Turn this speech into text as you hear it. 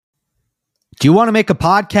Do you want to make a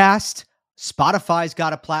podcast? Spotify's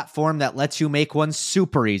got a platform that lets you make one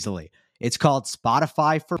super easily. It's called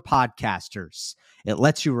Spotify for Podcasters. It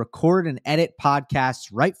lets you record and edit podcasts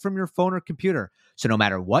right from your phone or computer. So no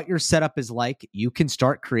matter what your setup is like, you can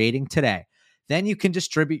start creating today. Then you can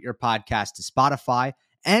distribute your podcast to Spotify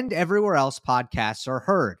and everywhere else podcasts are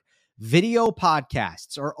heard. Video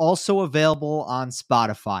podcasts are also available on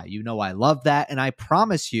Spotify. You know I love that, and I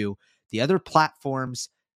promise you the other platforms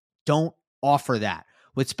don't offer that.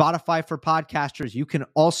 With Spotify for Podcasters, you can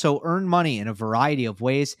also earn money in a variety of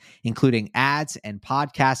ways, including ads and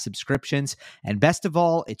podcast subscriptions. And best of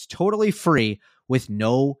all, it's totally free with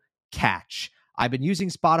no catch. I've been using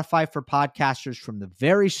Spotify for Podcasters from the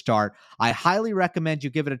very start. I highly recommend you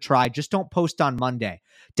give it a try. Just don't post on Monday.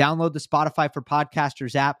 Download the Spotify for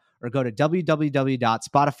Podcasters app or go to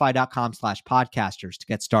www.spotify.com/podcasters to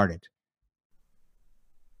get started.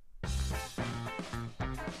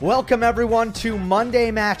 Welcome, everyone, to Monday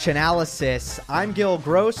Match Analysis. I'm Gil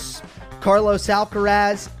Gross. Carlos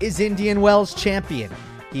Alcaraz is Indian Wells champion.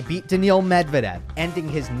 He beat Daniil Medvedev, ending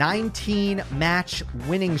his 19-match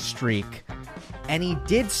winning streak, and he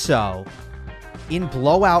did so in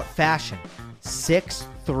blowout fashion,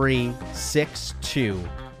 6-3, 6-2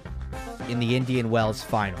 in the Indian Wells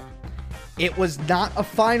final. It was not a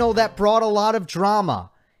final that brought a lot of drama.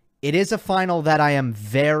 It is a final that I am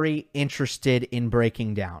very interested in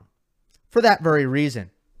breaking down for that very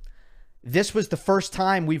reason. This was the first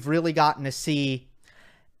time we've really gotten to see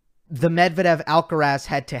the Medvedev-Alcaraz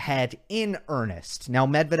head-to-head in earnest. Now,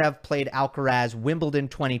 Medvedev played Alcaraz Wimbledon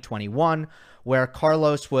 2021, where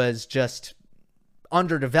Carlos was just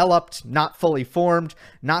underdeveloped, not fully formed,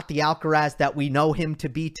 not the Alcaraz that we know him to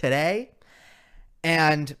be today.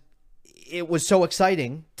 And it was so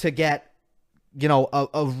exciting to get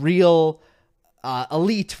a real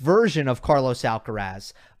elite version of Carlos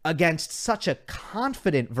Alcaraz against such a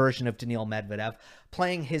confident version of Daniil Medvedev,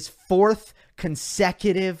 playing his fourth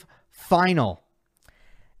consecutive final.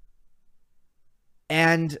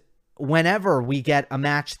 And whenever we get a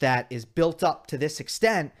match that is built up to this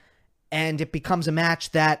extent and it becomes a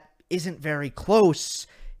match that isn't very close,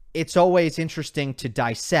 it's always interesting to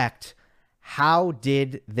dissect, how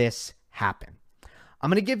did this happen? I'm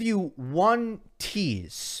going to give you one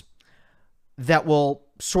tease that will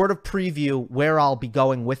sort of preview where I'll be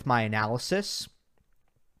going with my analysis.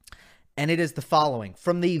 And it is the following.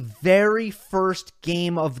 From the very first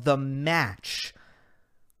game of the match,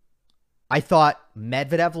 I thought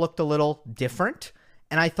Medvedev looked a little different,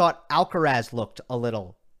 and I thought Alcaraz looked a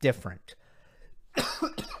little different.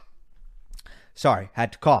 Sorry,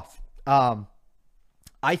 had to cough.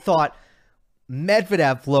 I thought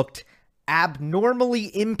Medvedev looked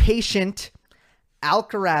abnormally impatient.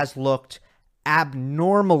 Alcaraz looked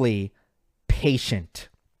abnormally patient.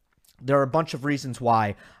 There are a bunch of reasons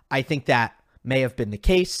why I think that may have been the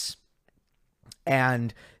case,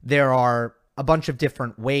 and there are a bunch of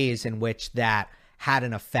different ways in which that had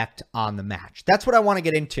an effect on the match. That's what I want to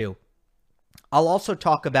get into. I'll also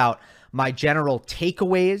talk about my general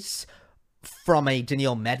takeaways from a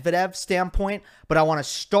Daniil Medvedev standpoint, but I want to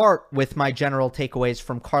start with my general takeaways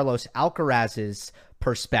from Carlos Alcaraz's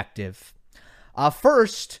perspective.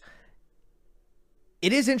 First,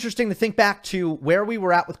 it is interesting to think back to where we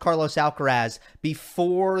were at with Carlos Alcaraz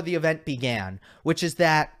before the event began, which is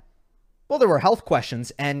that, well, there were health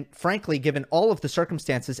questions, and frankly, given all of the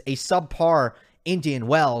circumstances, a subpar Indian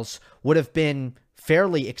Wells would have been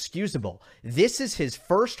fairly excusable. This is his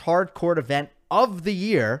first hard court event of the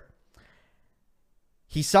year.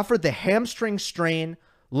 He suffered the hamstring strain,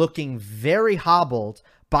 looking very hobbled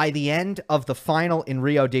by the end of the final in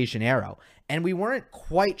Rio de Janeiro, and we weren't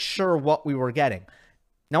quite sure what we were getting.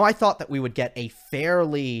 Now, I thought that we would get a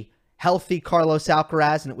fairly healthy Carlos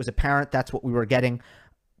Alcaraz, and it was apparent that's what we were getting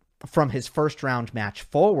from his first round match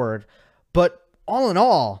forward. But all in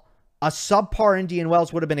all, a subpar Indian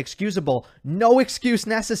Wells would have been excusable. No excuse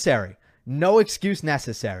necessary. No excuse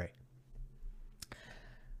necessary.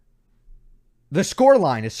 The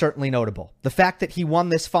scoreline is certainly notable. The fact that he won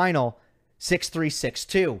this final 6-3,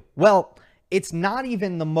 6-2. Well, it's not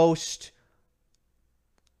even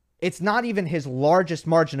his largest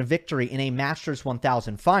margin of victory in a Masters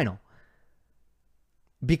 1000 final.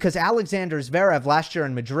 Because Alexander Zverev last year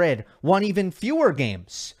in Madrid won even fewer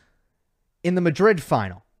games in the Madrid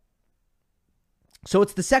final. So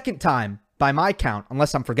it's the second time, by my count,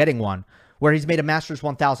 unless I'm forgetting one, where he's made a Masters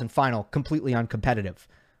 1000 final completely uncompetitive.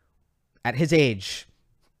 At his age,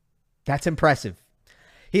 that's impressive.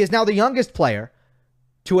 He is now the youngest player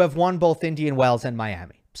to have won both Indian Wells and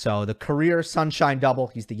Miami. So the career Sunshine Double,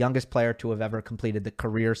 he's the youngest player to have ever completed the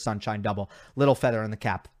career Sunshine Double. Little feather in the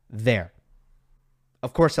cap there.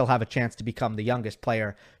 Of course, he'll have a chance to become the youngest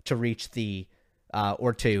player to reach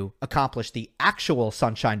or to accomplish the actual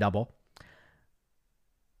Sunshine Double.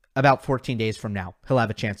 About 14 days from now, he'll have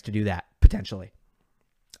a chance to do that, potentially.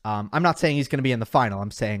 I'm not saying he's going to be in the final.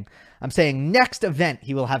 I'm saying next event,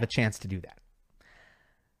 he will have a chance to do that.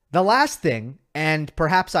 The last thing, and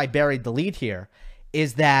perhaps I buried the lead here,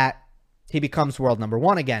 is that he becomes world number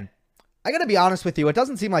one again. I got to be honest with you, it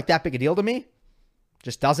doesn't seem like that big a deal to me.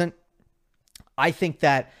 Just doesn't. I think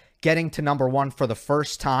that getting to number one for the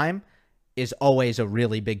first time is always a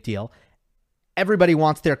really big deal. Everybody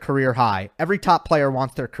wants their career high. Every top player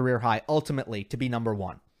wants their career high ultimately to be number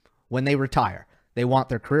one. When they retire, they want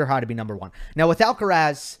their career high to be number one. Now, with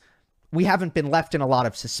Alcaraz, we haven't been left in a lot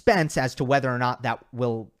of suspense as to whether or not that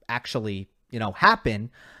will actually, happen.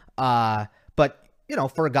 But,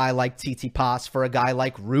 for a guy like Tsitsipas, for a guy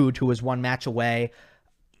like Ruud, who was one match away,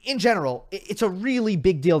 in general, it's a really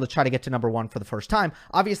big deal to try to get to number one for the first time.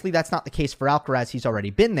 Obviously, that's not the case for Alcaraz. He's already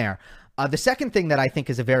been there. The second thing that I think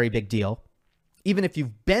is a very big deal, even if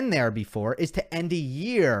you've been there before, is to end a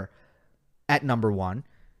year at number one.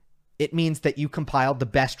 It means that you compiled the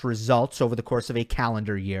best results over the course of a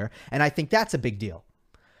calendar year, and I think that's a big deal.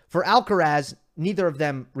 For Alcaraz, neither of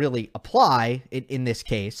them really apply in this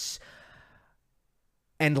case.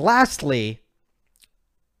 And lastly,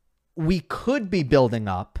 we could be building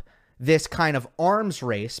up this kind of arms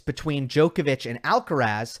race between Djokovic and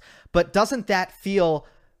Alcaraz, but doesn't that feel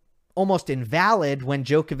almost invalid when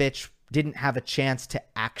Djokovic didn't have a chance to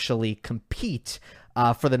actually compete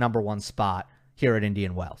for the number one spot here at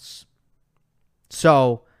Indian Wells?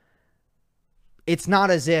 So it's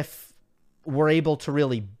not as if we're able to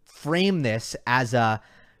really frame this as a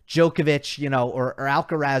Djokovic, or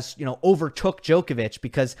Alcaraz, overtook Djokovic,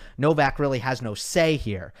 because Novak really has no say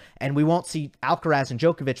here. And we won't see Alcaraz and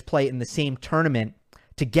Djokovic play in the same tournament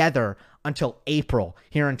together until April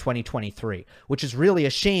here in 2023, which is really a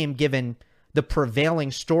shame given the prevailing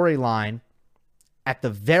storyline at the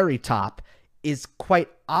very top is quite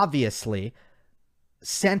obviously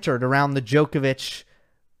centered around the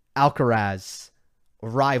Djokovic-Alcaraz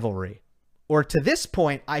rivalry. Or to this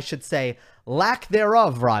point, I should say, lack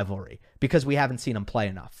thereof rivalry, because we haven't seen him play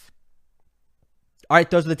enough. All right,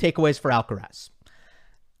 those are the takeaways for Alcaraz.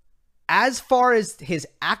 As far as his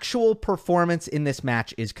actual performance in this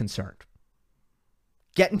match is concerned,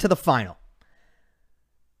 getting to the final,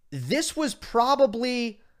 this was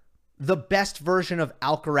probably the best version of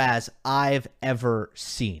Alcaraz I've ever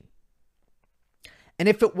seen. And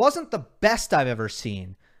if it wasn't the best I've ever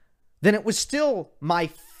seen, then it was still my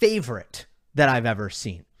favorite that I've ever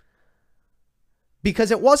seen.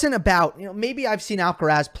 Because it wasn't about, maybe I've seen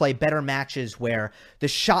Alcaraz play better matches where the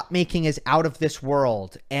shot making is out of this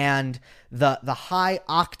world and the high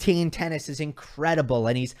octane tennis is incredible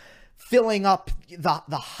and he's filling up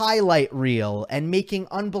the highlight reel and making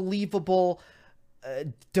unbelievable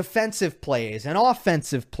defensive plays and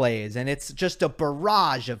offensive plays, and it's just a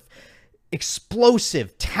barrage of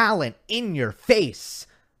explosive talent in your face.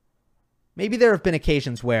 Maybe there have been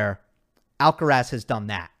occasions where Alcaraz has done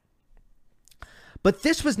that. But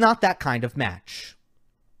this was not that kind of match.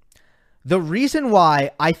 The reason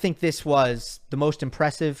why I think this was the most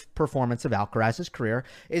impressive performance of Alcaraz's career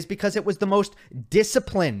is because it was the most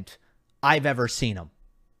disciplined I've ever seen him.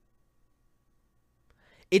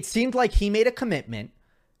 It seemed like he made a commitment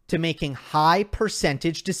to making high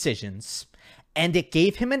percentage decisions, and it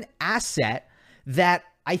gave him an asset that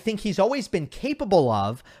I think he's always been capable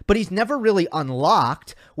of, but he's never really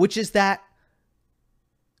unlocked, which is that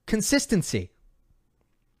consistency.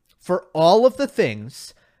 For all of the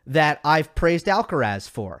things that I've praised Alcaraz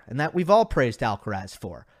for, and that we've all praised Alcaraz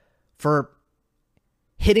for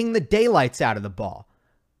hitting the daylights out of the ball,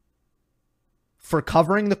 for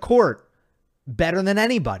covering the court better than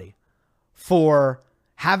anybody, for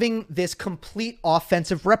having this complete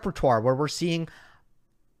offensive repertoire where we're seeing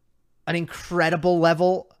an incredible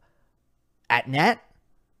level at net,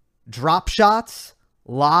 drop shots,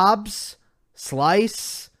 lobs,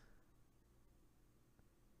 slice,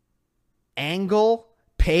 angle,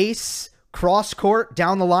 pace, cross court,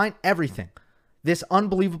 down the line, everything. This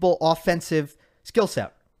unbelievable offensive skill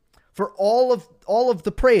set. For all of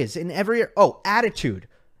the praise in every, attitude,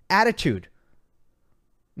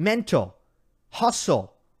 mental,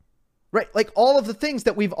 hustle, right? Like all of the things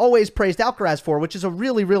that we've always praised Alcaraz for, which is a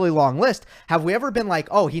really, really long list. Have we ever been like,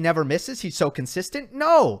 oh, he never misses, he's so consistent?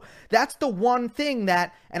 No, that's the one thing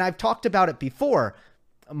that, and I've talked about it before,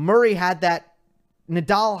 Murray had that,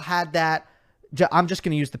 Nadal had that, I'm just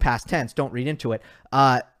going to use the past tense, don't read into it.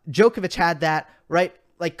 Djokovic had that, right?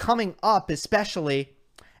 Like coming up especially,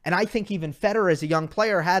 and I think even Federer as a young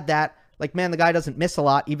player had that Like, man, the guy doesn't miss a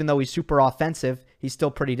lot, even though he's super offensive. He's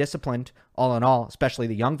still pretty disciplined, all in all, especially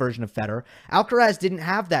the young version of Federer. Alcaraz didn't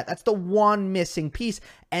have that. That's the one missing piece.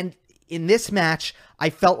 And in this match,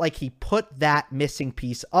 I felt like he put that missing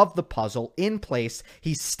piece of the puzzle in place.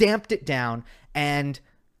 He stamped it down, and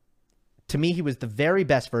to me, he was the very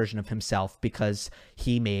best version of himself because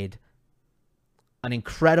he made an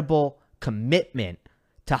incredible commitment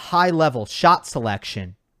to high-level shot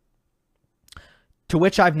selection, to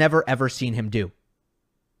which I've never, ever seen him do.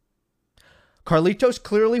 Carlitos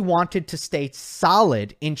clearly wanted to stay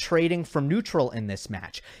solid in trading from neutral in this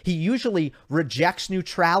match. He usually rejects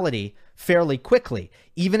neutrality fairly quickly,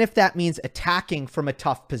 even if that means attacking from a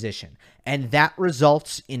tough position. And that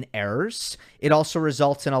results in errors. It also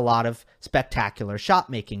results in a lot of spectacular shot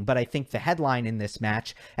making. But I think the headline in this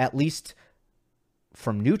match, at least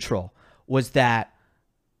from neutral, was that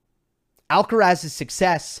Alcaraz's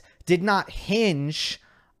success did not hinge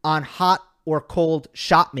on hot or cold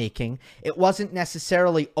shot making. It wasn't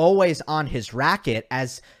necessarily always on his racket,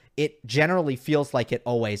 as it generally feels like it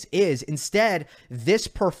always is. Instead, this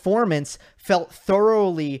performance felt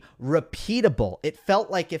thoroughly repeatable. It felt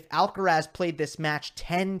like if Alcaraz played this match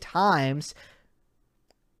 10 times,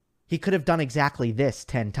 he could have done exactly this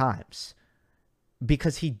 10 times,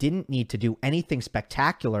 because he didn't need to do anything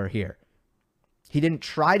spectacular here. He didn't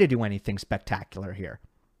try to do anything spectacular here.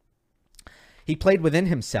 He played within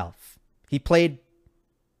himself. He played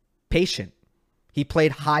patient. He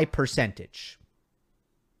played high percentage.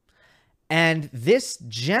 And this,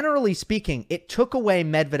 generally speaking, it took away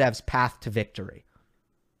Medvedev's path to victory,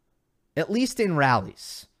 at least in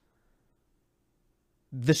rallies.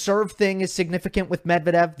 The serve thing is significant with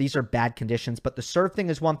Medvedev. These are bad conditions, but the serve thing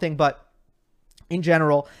is one thing. But in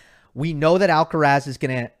general, we know that Alcaraz is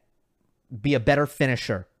going to be a better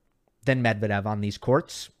finisher than Medvedev on these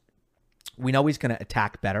courts. We know he's going to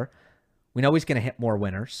attack better. We know he's going to hit more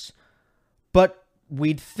winners. But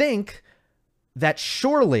we'd think that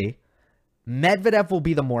surely Medvedev will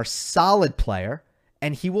be the more solid player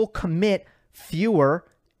and he will commit fewer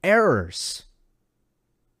errors.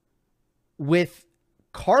 With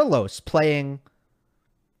Carlos playing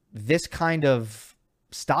this kind of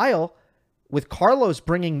style, with Carlos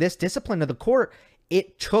bringing this discipline to the court,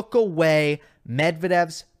 it took away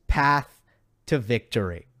Medvedev's path to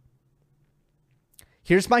victory.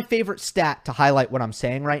 Here's my favorite stat to highlight what I'm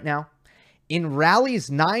saying right now. In rallies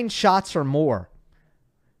 9 shots or more,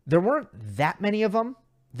 there weren't that many of them.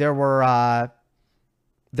 There were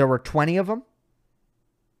 20 of them.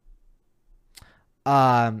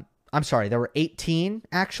 I'm sorry, there were 18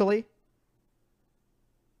 actually.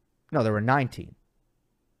 No, there were 19.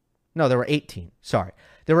 No, there were 18. Sorry.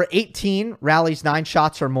 There were 18 rallies 9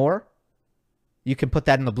 shots or more. You can put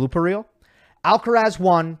that in the blooper reel. Alcaraz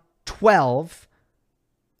won 12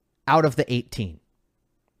 out of the 18.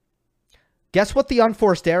 Guess what the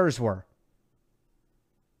unforced errors were?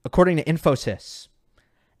 According to Infosys,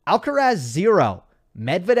 Alcaraz 0,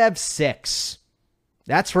 Medvedev 6.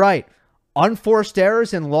 That's right. Unforced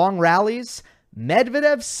errors in long rallies,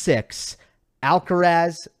 Medvedev 6,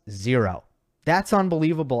 Alcaraz 0. That's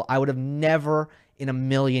unbelievable. I would have never in a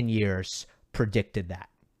million years predicted that.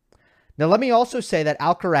 Now, let me also say that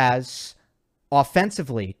Alcaraz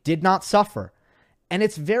offensively did not suffer. And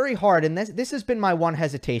it's very hard, and this has been my one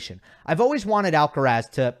hesitation. I've always wanted Alcaraz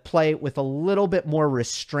to play with a little bit more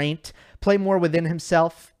restraint, play more within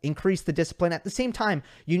himself, increase the discipline. At the same time,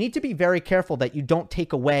 you need to be very careful that you don't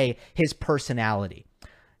take away his personality.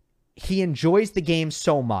 He enjoys the game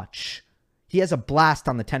so much. He has a blast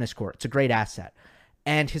on the tennis court. It's a great asset.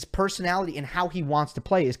 And his personality and how he wants to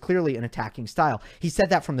play is clearly an attacking style. He said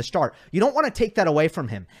that from the start. You don't want to take that away from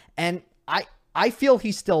him. And I feel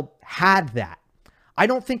he still had that. I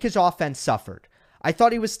don't think his offense suffered. I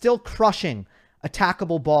thought he was still crushing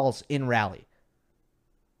attackable balls in rally.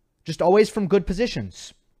 Just always from good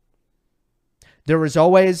positions. There was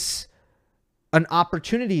always an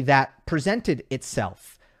opportunity that presented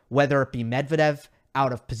itself, whether it be Medvedev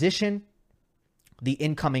out of position, the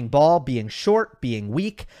incoming ball being short, being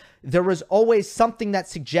weak. There was always something that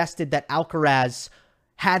suggested that Alcaraz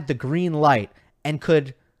had the green light and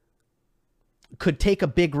could take a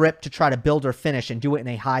big rip to try to build or finish and do it in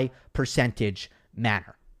a high percentage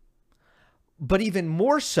manner. But even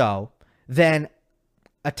more so than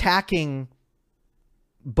attacking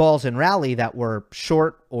balls in rally that were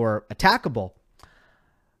short or attackable,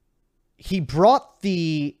 he brought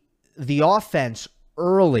the offense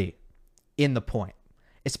early in the point,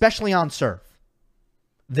 especially on serve.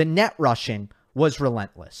 The net rushing was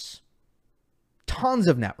relentless. Tons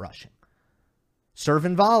of net rushing. Serve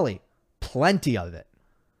and volley. Plenty of it.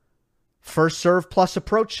 First serve plus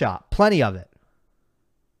approach shot. Plenty of it.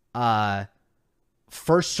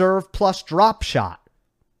 First serve plus drop shot.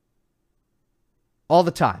 All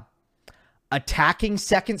the time. Attacking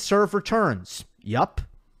second serve returns. Yup.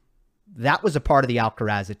 That was a part of the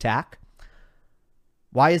Alcaraz attack.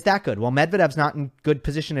 Why is that good? Well, Medvedev's not in good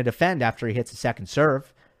position to defend after he hits a second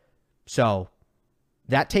serve. So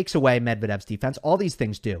that takes away Medvedev's defense. All these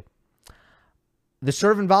things do. The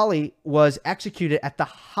serve and volley was executed at the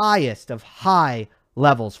highest of high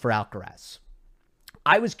levels for Alcaraz.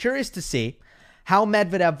 I was curious to see how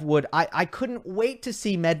Medvedev would... I couldn't wait to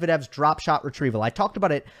see Medvedev's drop shot retrieval. I talked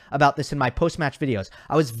about this in my post-match videos.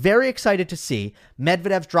 I was very excited to see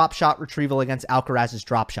Medvedev's drop shot retrieval against Alcaraz's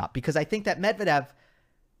drop shot because I think that Medvedev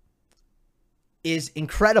is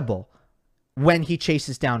incredible when he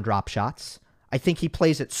chases down drop shots. I think he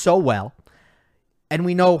plays it so well. And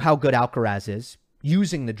we know how good Alcaraz is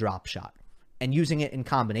using the drop shot and using it in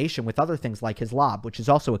combination with other things like his lob, which is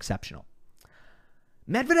also exceptional.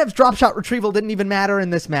 Medvedev's drop shot retrieval didn't even matter in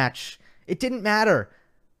this match. It didn't matter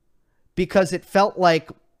because it felt like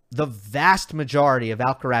the vast majority of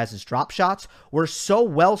Alcaraz's drop shots were so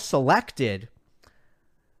well selected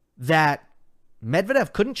that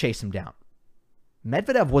Medvedev couldn't chase him down.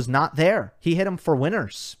 Medvedev was not there. He hit him for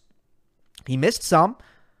winners. He missed some,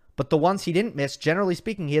 but the ones he didn't miss, generally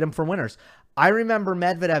speaking, he hit him for winners. I remember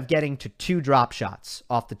Medvedev getting to 2 drop shots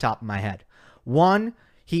off the top of my head. One,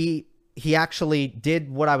 he actually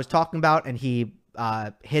did what I was talking about, and he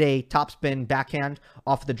hit a topspin backhand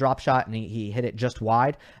off the drop shot, and he hit it just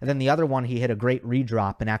wide. And then the other one, he hit a great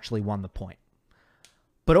redrop and actually won the point.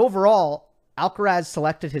 But overall, Alcaraz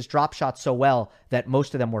selected his drop shots so well that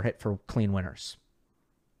most of them were hit for clean winners.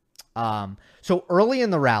 So early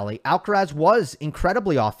in the rally, Alcaraz was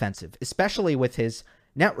incredibly offensive, especially with his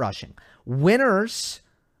net rushing. Winners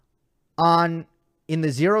in the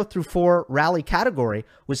 0-4 rally category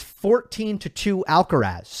was 14-2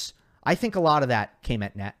 Alcaraz. I think a lot of that came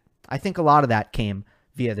at net. I think a lot of that came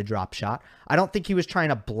via the drop shot. I don't think he was trying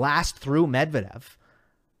to blast through Medvedev.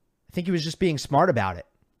 I think he was just being smart about it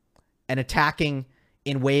and attacking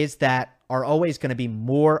in ways that are always going to be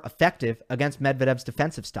more effective against Medvedev's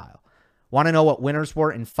defensive style. Want to know what winners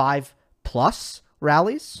were in 5+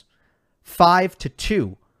 rallies?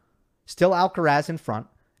 5-2. Still Alcaraz in front.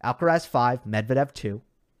 Alcaraz 5, Medvedev 2.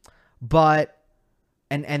 But,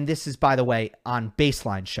 and this is, by the way, on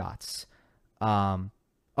baseline shots. I'm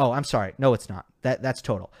sorry. No, it's not. That's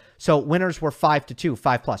total. So winners were 5-2,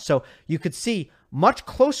 5+. So you could see much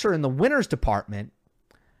closer in the winners department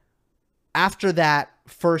after that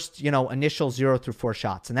first, initial 0-4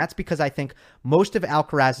 shots. And that's because I think most of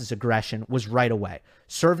Alcaraz's aggression was right away.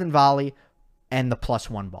 Serve and volley and the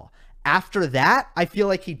 +1 ball. After that, I feel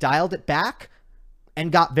like he dialed it back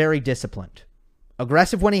and got very disciplined.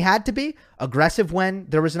 Aggressive when he had to be, aggressive when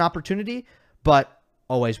there was an opportunity, but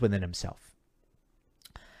always within himself.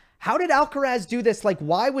 How did Alcaraz do this? Like,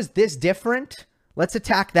 why was this different? Let's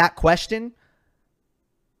attack that question.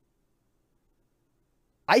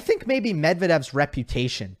 I think maybe Medvedev's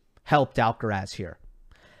reputation helped Alcaraz here.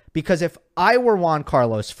 Because if I were Juan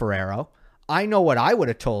Carlos Ferrero, I know what I would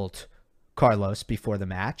have told Carlos before the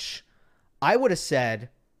match. I would have said,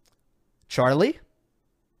 Charlie,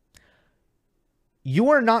 you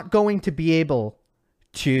are not going to be able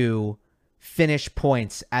to finish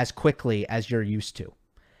points as quickly as you're used to.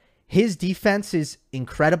 His defense is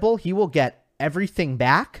incredible. He will get everything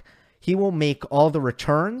back. He will make all the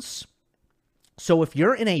returns. So if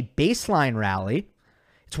you're in a baseline rally,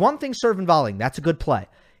 it's one thing serve and volleying. That's a good play.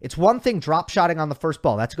 It's one thing drop shotting on the first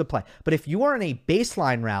ball. That's a good play. But if you are in a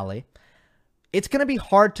baseline rally, it's going to be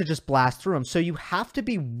hard to just blast through him. So you have to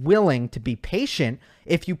be willing to be patient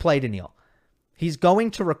if you play Daniil. He's going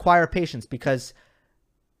to require patience because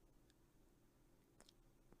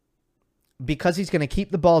he's going to keep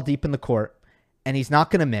the ball deep in the court and he's not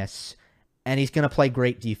going to miss and he's going to play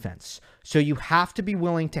great defense. So you have to be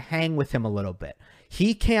willing to hang with him a little bit.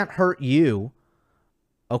 He can't hurt you,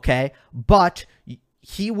 okay? But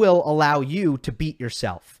he will allow you to beat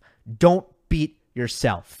yourself. Don't beat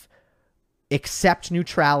yourself. Accept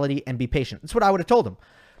neutrality and be patient. That's what I would have told him.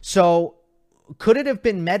 So could it have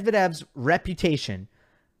been Medvedev's reputation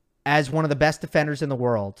as one of the best defenders in the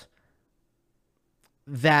world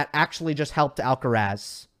that actually just helped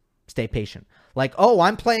Alcaraz stay patient? Like, oh,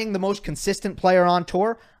 I'm playing the most consistent player on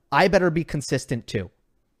tour. I better be consistent too.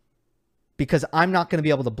 Because I'm not going to be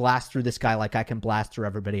able to blast through this guy like I can blast through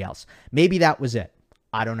everybody else. Maybe that was it.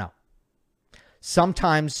 I don't know.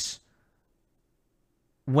 Sometimes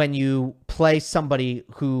when you play somebody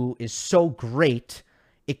who is so great,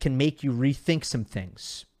 it can make you rethink some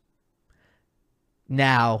things.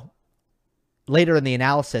 Now, later in the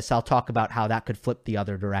analysis, I'll talk about how that could flip the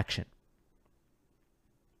other direction.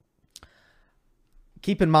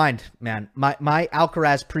 Keep in mind, man, my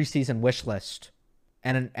Alcaraz preseason wish list,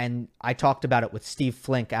 and I talked about it with Steve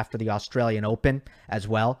Flink after the Australian Open as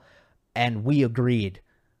well, and we agreed.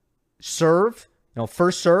 Serve,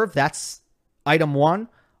 first serve, that's item 1.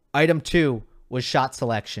 Item 2 was shot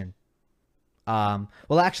selection.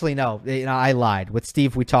 Well, actually, no, I lied. With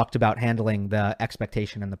Steve, we talked about handling the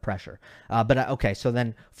expectation and the pressure. Okay, so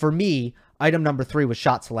then for me, item number 3 was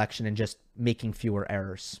shot selection and just making fewer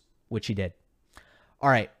errors, which he did. All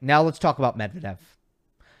right, now let's talk about Medvedev.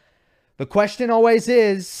 The question always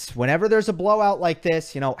is, whenever there's a blowout like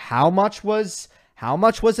this, how much was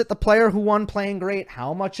it the player who won playing great?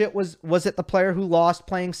 How much was it the player who lost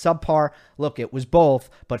playing subpar? Look, it was both,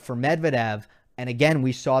 but for Medvedev, and again,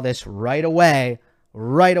 we saw this right away,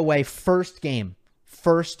 first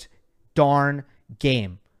darn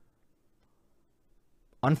game.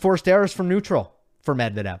 Unforced errors from neutral for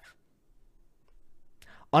Medvedev.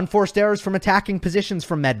 Unforced errors from attacking positions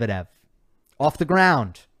from Medvedev. Off the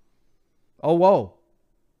ground. Oh, whoa.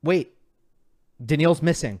 Wait. Daniil's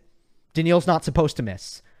missing. Daniil's not supposed to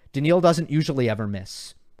miss. Daniil doesn't usually ever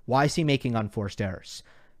miss. Why is he making unforced errors?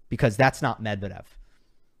 Because that's not Medvedev.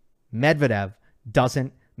 Medvedev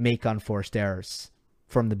doesn't make unforced errors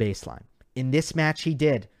from the baseline. In this match, he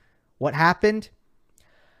did. What happened?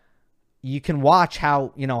 You can watch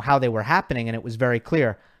how they were happening, and it was very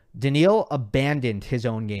clear. Daniil abandoned his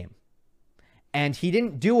own game. And he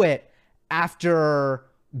didn't do it after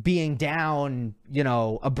being down,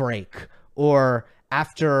 a break, or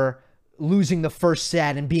after losing the first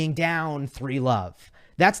set and being down 3-love.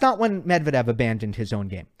 That's not when Medvedev abandoned his own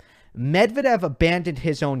game. Medvedev abandoned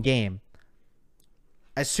his own game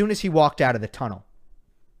as soon as he walked out of the tunnel.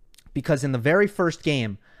 Because in the very first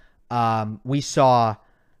game, we saw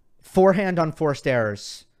forehand unforced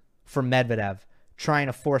errors from Medvedev trying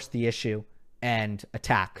to force the issue and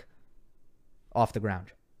attack off the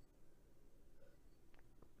ground.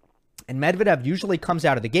 And Medvedev usually comes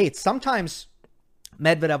out of the gates. Sometimes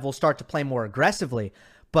Medvedev will start to play more aggressively,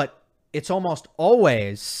 but it's almost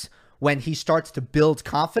always when he starts to build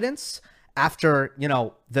confidence after,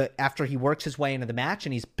 after he works his way into the match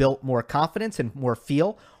and he's built more confidence and more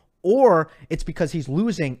feel, or it's because he's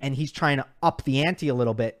losing and he's trying to up the ante a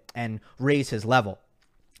little bit and raise his level.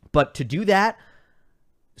 But to do that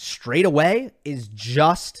straight away is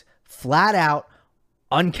just flat out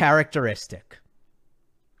uncharacteristic.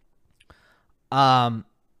 And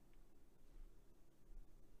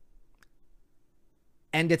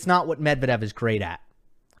it's not what Medvedev is great at.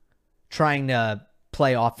 Trying to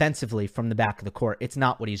play offensively from the back of the court. It's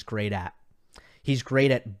not what he's great at. He's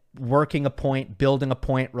great at working a point, building a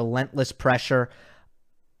point, relentless pressure,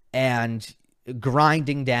 and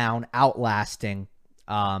grinding down, outlasting.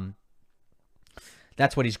 That's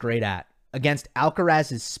what he's great at. Against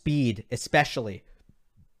Alcaraz's speed, especially,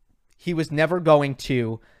 he was never going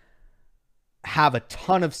to have a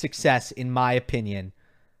ton of success, in my opinion,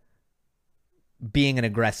 being an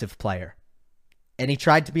aggressive player. And he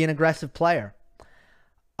tried to be an aggressive player.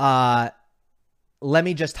 Let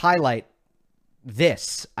me just highlight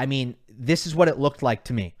this. I mean, this is what it looked like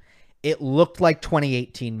to me. It looked like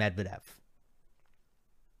 2018 Medvedev.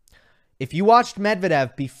 If you watched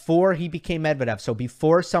Medvedev before he became Medvedev, so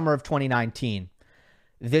before summer of 2019,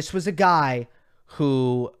 this was a guy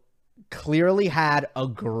who clearly had a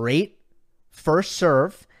great first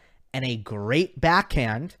serve and a great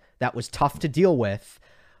backhand that was tough to deal with,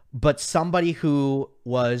 but somebody who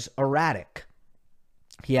was erratic.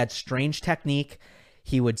 He had strange technique.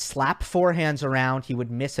 He would slap forehands around. He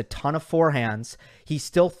would miss a ton of forehands. He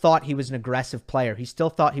still thought he was an aggressive player. He still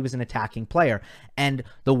thought he was an attacking player. And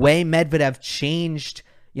the way Medvedev changed,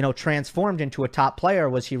 transformed into a top player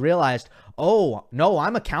was he realized, oh, no,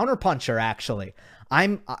 I'm a counterpuncher, actually.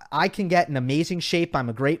 I can get in amazing shape. I'm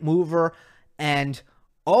a great mover. And,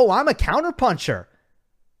 oh, I'm a counterpuncher.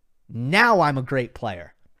 Now I'm a great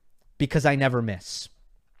player because I never miss.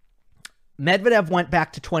 Medvedev went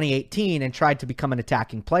back to 2018 and tried to become an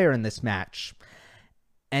attacking player in this match.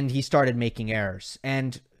 And he started making errors.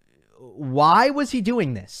 And why was he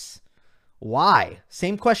doing this? Why?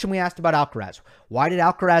 Same question we asked about Alcaraz. Why did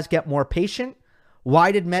Alcaraz get more patient?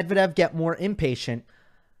 Why did Medvedev get more impatient?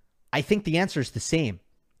 I think the answer is the same.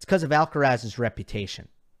 It's because of Alcaraz's reputation.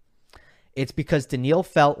 It's because Daniil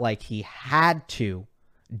felt like he had to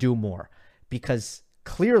do more. Because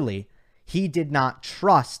clearly he did not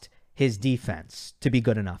trust his defense to be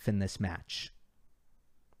good enough in this match,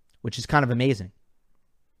 which is kind of amazing.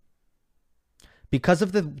 Because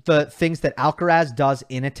of the things that Alcaraz does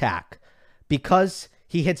in attack, because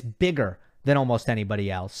he hits bigger than almost anybody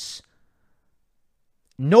else.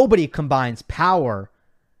 Nobody combines power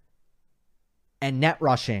and net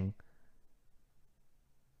rushing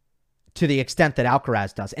to the extent that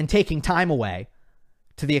Alcaraz does, and taking time away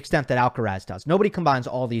to the extent that Alcaraz does. Nobody combines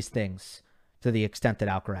all these things to the extent that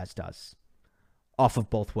Alcaraz does off of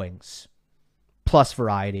both wings, plus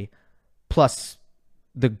variety, plus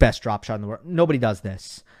the best drop shot in the world. Nobody does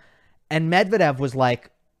this. And Medvedev was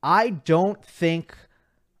like, I don't think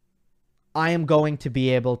I am going to be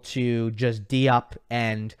able to just D up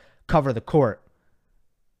and cover the court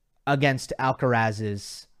against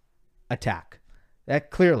Alcaraz's attack.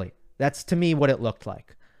 That's to me what it looked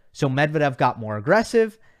like. So Medvedev got more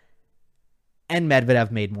aggressive, and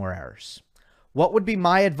Medvedev made more errors. What would be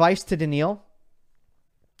my advice to Daniil?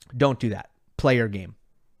 Don't do that. Play your game.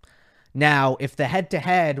 Now, if the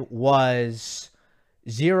head-to-head was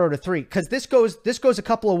 0-3, because this goes a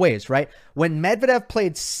couple of ways, right? When Medvedev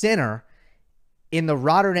played Sinner in the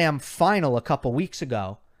Rotterdam final a couple weeks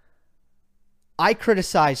ago, I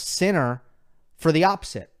criticized Sinner for the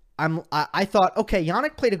opposite. I thought, okay,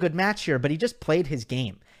 Jannik played a good match here, but he just played his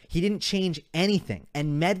game. He didn't change anything.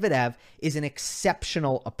 And Medvedev is an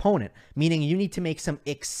exceptional opponent, meaning you need to make some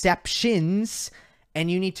exceptions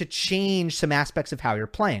and you need to change some aspects of how you're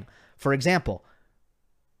playing. For example,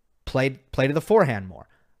 play to the forehand more.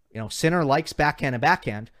 Sinner likes backhand and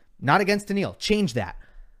backhand. Not against Daniil. Change that.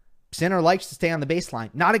 Sinner likes to stay on the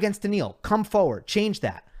baseline. Not against Daniil. Come forward. Change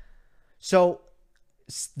that. So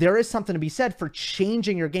there is something to be said for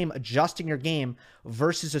changing your game, adjusting your game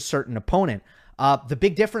versus a certain opponent. The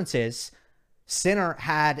big difference is Sinner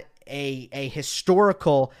had a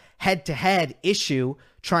historical head-to-head issue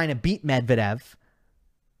trying to beat Medvedev.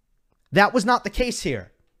 That was not the case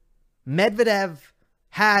here. Medvedev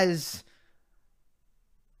has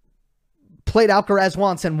played Alcaraz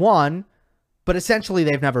once and won, but essentially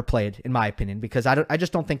they've never played, in my opinion, because I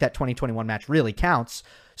just don't think that 2021 match really counts.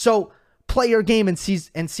 So play your game and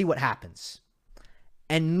see what happens.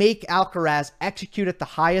 And make Alcaraz execute at the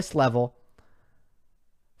highest level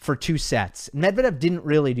for 2 sets. Medvedev didn't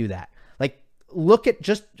really do that.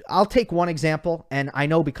 I'll take one example, and I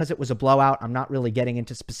know because it was a blowout, I'm not really getting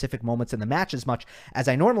into specific moments in the match as much as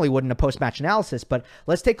I normally would in a post-match analysis, but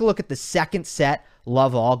let's take a look at the second set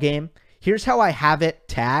love all game. Here's how I have it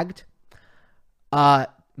tagged.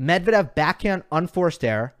 Medvedev backhand unforced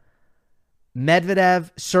error.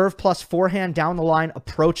 Medvedev serve plus forehand down the line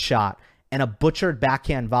approach shot and a butchered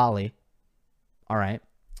backhand volley. All right.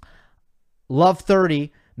 Love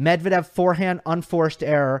 30. Medvedev forehand unforced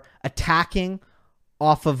error, attacking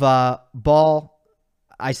off of a ball.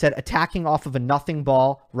 I said attacking off of a nothing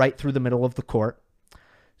ball right through the middle of the court.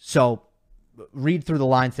 So read through the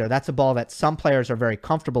lines there. That's a ball that some players are very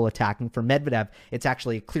comfortable attacking. For Medvedev, it's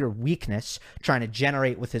actually a clear weakness trying to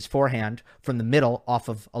generate with his forehand from the middle off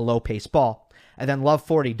of a low-pace ball. And then love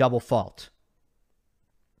 40, double fault.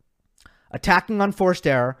 Attacking unforced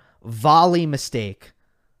error, volley mistake,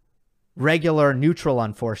 regular neutral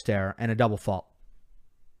unforced error, and a double fault.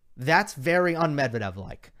 That's very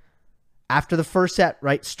un-Medvedev-like. After the first set,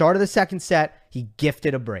 right, start of the second set, he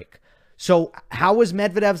gifted a break. So how was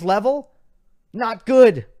Medvedev's level? Not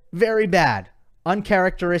good. Very bad.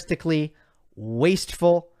 Uncharacteristically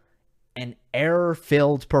wasteful and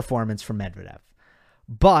error-filled performance from Medvedev.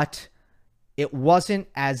 But it wasn't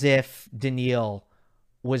as if Daniil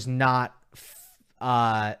was not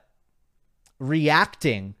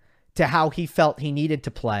reacting to how he felt he needed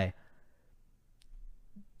to play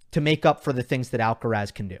to make up for the things that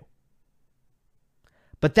Alcaraz can do.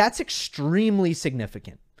 But that's extremely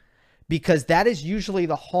significant because that is usually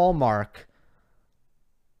the hallmark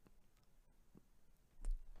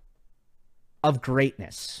of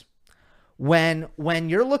greatness. When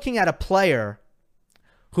you're looking at a player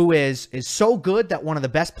who is so good that one of the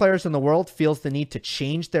best players in the world feels the need to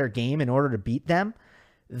change their game in order to beat them,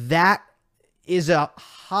 that is a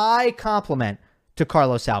high compliment to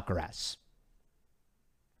Carlos Alcaraz.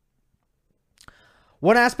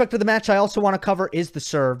 One aspect of the match I also want to cover is the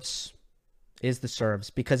serves.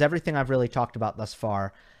 Because everything I've really talked about thus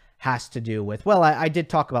far has to do with, well, I did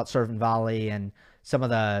talk about serve and volley and some of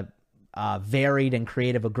the varied and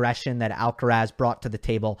creative aggression that Alcaraz brought to the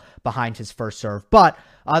table behind his first serve. But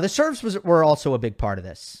the serves were also a big part of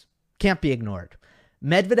this. Can't be ignored.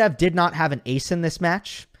 Medvedev did not have an ace in this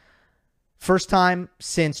match. First time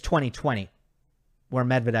since 2020 where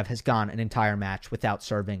Medvedev has gone an entire match without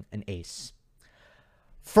serving an ace.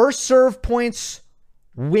 First serve points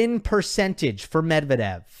win percentage for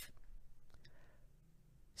Medvedev,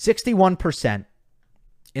 61%.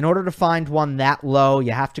 In order to find one that low,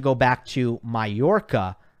 you have to go back to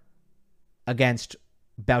Mallorca against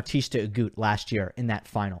Bautista Agut last year in that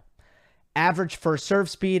final. Average first serve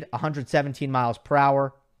speed, 117 miles per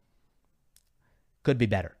hour. Could be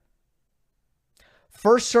better.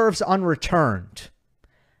 First serves unreturned.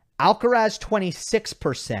 Alcaraz,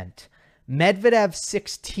 26%. Medvedev,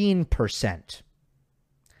 16%.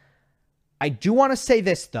 I do want to say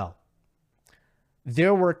this, though.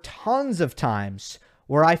 There were tons of times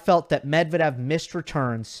where I felt that Medvedev missed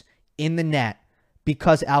returns in the net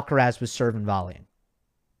because Alcaraz was serving volleying.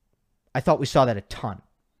 I thought we saw that a ton.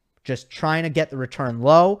 Just trying to get the return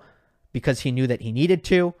low because he knew that he needed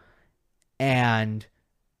to. And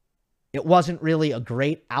it wasn't really a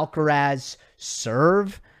great Alcaraz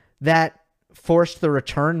serve that forced the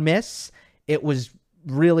return miss. It was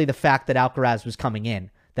really the fact that Alcaraz was coming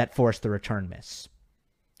in that forced the return miss,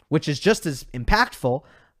 which is just as impactful.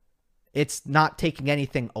 It's not taking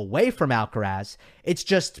anything away from Alcaraz. It's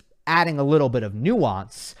just adding a little bit of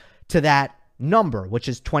nuance to that number, which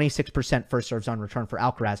is 26% first serves on return for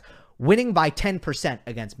Alcaraz, winning by 10%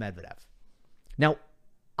 against Medvedev. Now,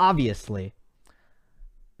 obviously,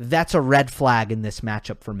 that's a red flag in this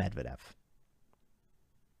matchup for Medvedev.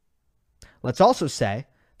 Let's also say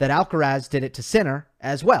that Alcaraz did it to Sinner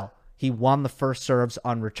as well. He won the first serves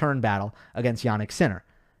on return battle against Jannik Sinner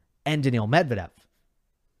and Daniil Medvedev.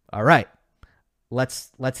 All right, let's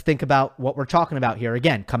think about what we're talking about here.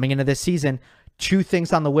 Again, coming into this season, 2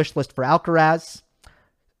 things on the wish list for Alcaraz.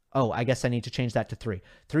 Oh, I guess I need to change that to 3.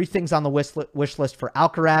 3 things on the wish list for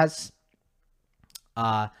Alcaraz.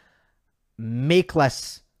 Make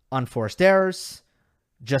less unforced errors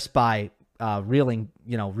just by reeling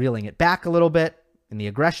it back a little bit in the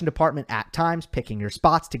aggression department at times, picking your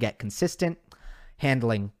spots to get consistent,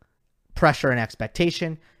 handling pressure and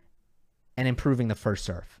expectation, and improving the first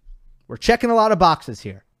serve. We're checking a lot of boxes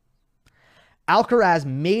here. Alcaraz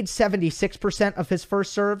made 76% of his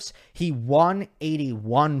first serves. He won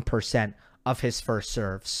 81% of his first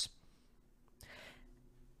serves.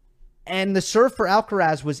 And the serve for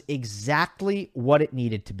Alcaraz was exactly what it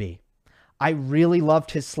needed to be. I really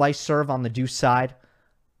loved his slice serve on the deuce side.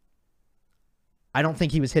 I don't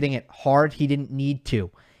think he was hitting it hard. He didn't need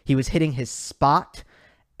to. He was hitting his spot,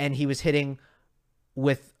 and he was hitting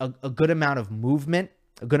with a good amount of movement,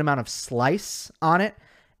 a good amount of slice on it,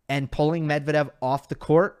 and pulling Medvedev off the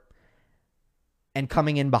court and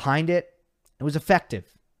coming in behind it. It was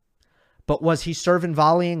effective. But was he serving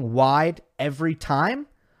volleying wide every time,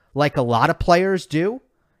 like a lot of players do?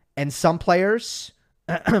 And some players,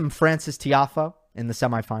 Francis Tiafoe in the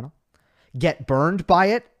semifinal, get burned by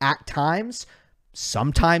it at times,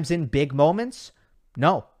 sometimes in big moments?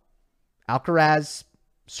 No. Alcaraz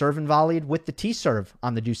serve and volleyed with the T-serve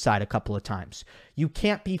on the deuce side a couple of times. You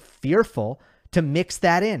can't be fearful to mix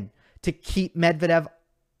that in, to keep Medvedev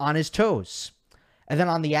on his toes. And then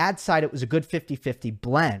on the ad side, it was a good 50-50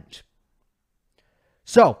 blend.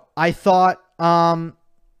 So I thought for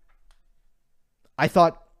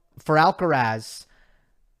Alcaraz,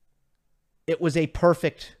 it was a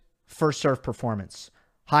perfect first serve performance.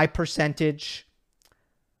 High percentage,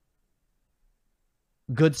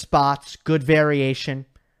 good spots, good variation.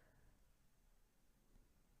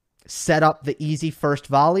 Set up the easy first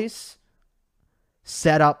volleys.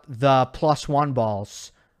 Set up the +1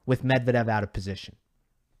 balls with Medvedev out of position.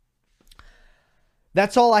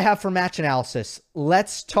 That's all I have for match analysis.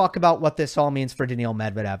 Let's talk about what this all means for Daniil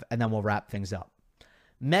Medvedev, and then we'll wrap things up.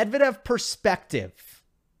 Medvedev perspective.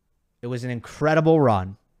 It was an incredible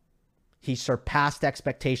run. He surpassed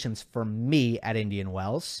expectations for me at Indian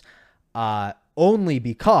Wells, only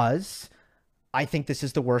because I think this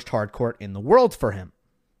is the worst hard court in the world for him.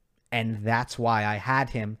 And that's why I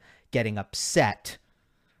had him getting upset.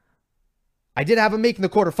 I did have him making the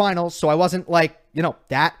quarterfinals, so I wasn't like,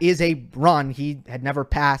 that is a run. He had never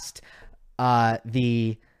passed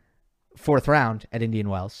the 4th round at Indian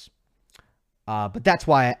Wells. But that's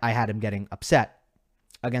why I had him getting upset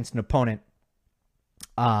against an opponent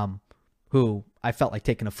who I felt like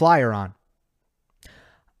taking a flyer on.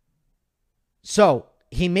 So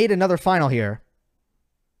he made another final here.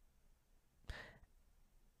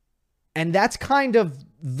 And that's kind of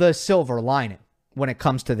the silver lining when it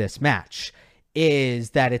comes to this match, is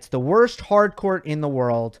that it's the worst hard court in the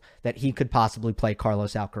world that he could possibly play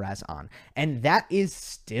Carlos Alcaraz on. And that is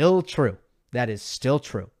still true. That is still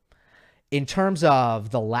true. In terms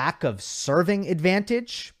of the lack of serving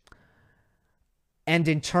advantage, and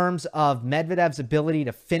in terms of Medvedev's ability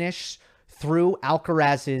to finish through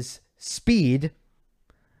Alcaraz's speed,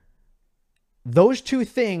 those 2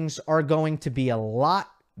 things are going to be a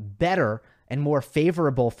lot better and more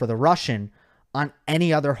favorable for the Russian on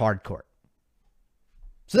any other hard court.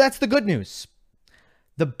 So that's the good news.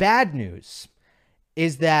 The bad news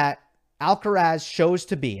is that Alcaraz shows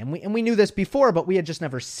to be, and we knew this before, but we had just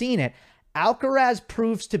never seen it. Alcaraz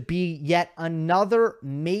proves to be yet another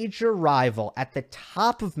major rival at the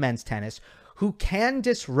top of men's tennis who can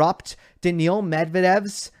disrupt Daniil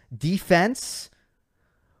Medvedev's defense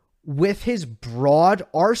with his broad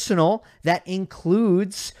arsenal that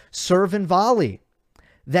includes serve and volley,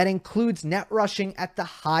 that includes net rushing at the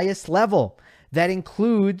highest level, that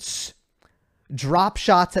includes drop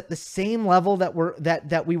shots at the same level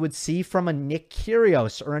that we would see from a Nick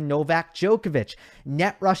Kyrgios or a Novak Djokovic,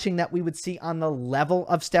 net rushing that we would see on the level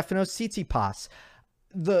of Stefanos Tsitsipas.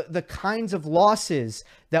 The kinds of losses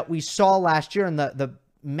that we saw last year and the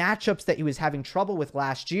matchups that he was having trouble with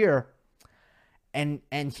last year, and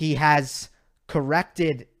he has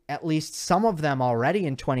corrected at least some of them already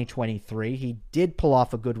in 2023. He did pull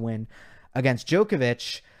off a good win against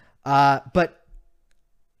Djokovic, but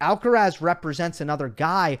Alcaraz represents another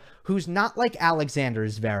guy who's not like Alexander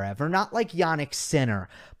Zverev or not like Jannik Sinner.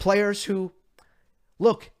 Players who,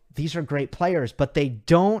 look, these are great players, but they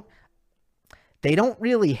don't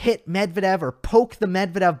really hit Medvedev or poke the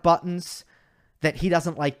Medvedev buttons that he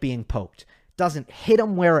doesn't like being poked. Doesn't hit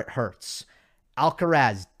him where it hurts.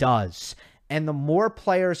 Alcaraz does. And the more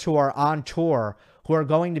players who are on tour who are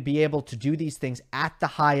going to be able to do these things at the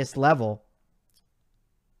highest level,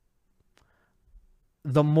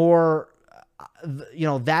 the more,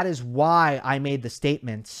 that is why I made the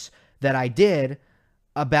statements that I did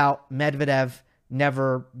about Medvedev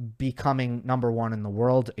never becoming number one in the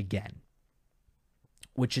world again,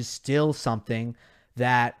 which is still something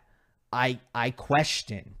that I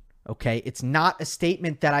question. Okay. It's not a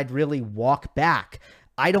statement that I'd really walk back.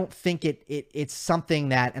 I don't think it's something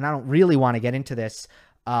that, and I don't really want to get into this,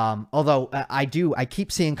 although I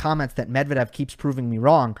keep seeing comments that Medvedev keeps proving me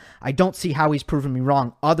wrong. I don't see how he's proven me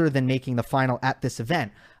wrong other than making the final at this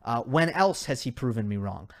event. When else has he proven me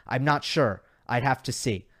wrong? I'm not sure. I'd have to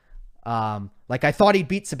see. I thought he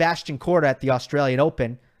beat Sebastian Korda at the Australian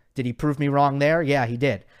Open. Did he prove me wrong there? Yeah, he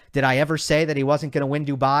did. Did I ever say that he wasn't going to win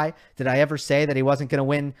Dubai? Did I ever say that he wasn't going to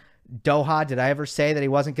win Doha? Did I ever say that he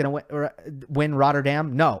wasn't going to win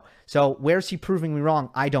Rotterdam? No. So where's he proving me wrong?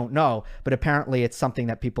 I don't know. But apparently it's something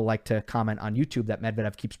that people like to comment on YouTube, that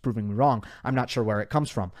Medvedev keeps proving me wrong. I'm not sure where it comes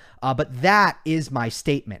from. But that is my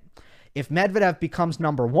statement. If Medvedev becomes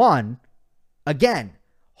number one, again,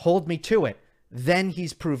 hold me to it. Then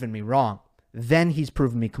he's proven me wrong. Then he's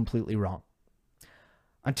proven me completely wrong.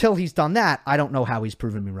 Until he's done that, I don't know how he's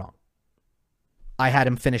proven me wrong. I had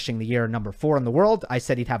him finishing the year number 4 in the world. I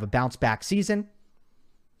said he'd have a bounce back season.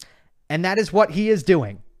 And that is what he is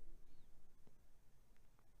doing.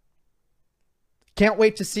 Can't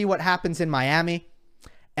wait to see what happens in Miami.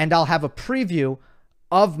 And I'll have a preview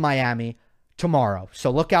of Miami tomorrow.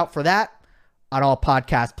 So look out for that on all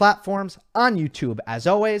podcast platforms, on YouTube as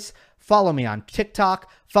always. Follow me on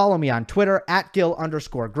TikTok. Follow me on Twitter at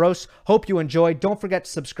 @Gil_Gross. Hope you enjoyed. Don't forget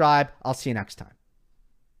to subscribe. I'll see you next time.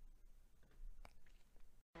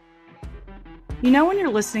 You know when you're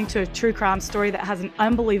listening to a true crime story that has an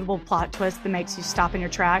unbelievable plot twist that makes you stop in your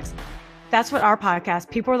tracks? That's what our podcast,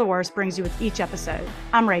 People Are the Worst, brings you with each episode.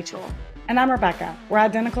 I'm Rachel. And I'm Rebecca. We're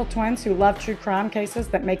identical twins who love true crime cases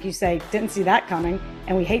that make you say, didn't see that coming,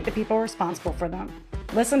 and we hate the people responsible for them.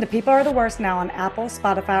 Listen to People Are the Worst now on Apple,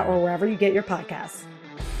 Spotify, or wherever you get your podcasts.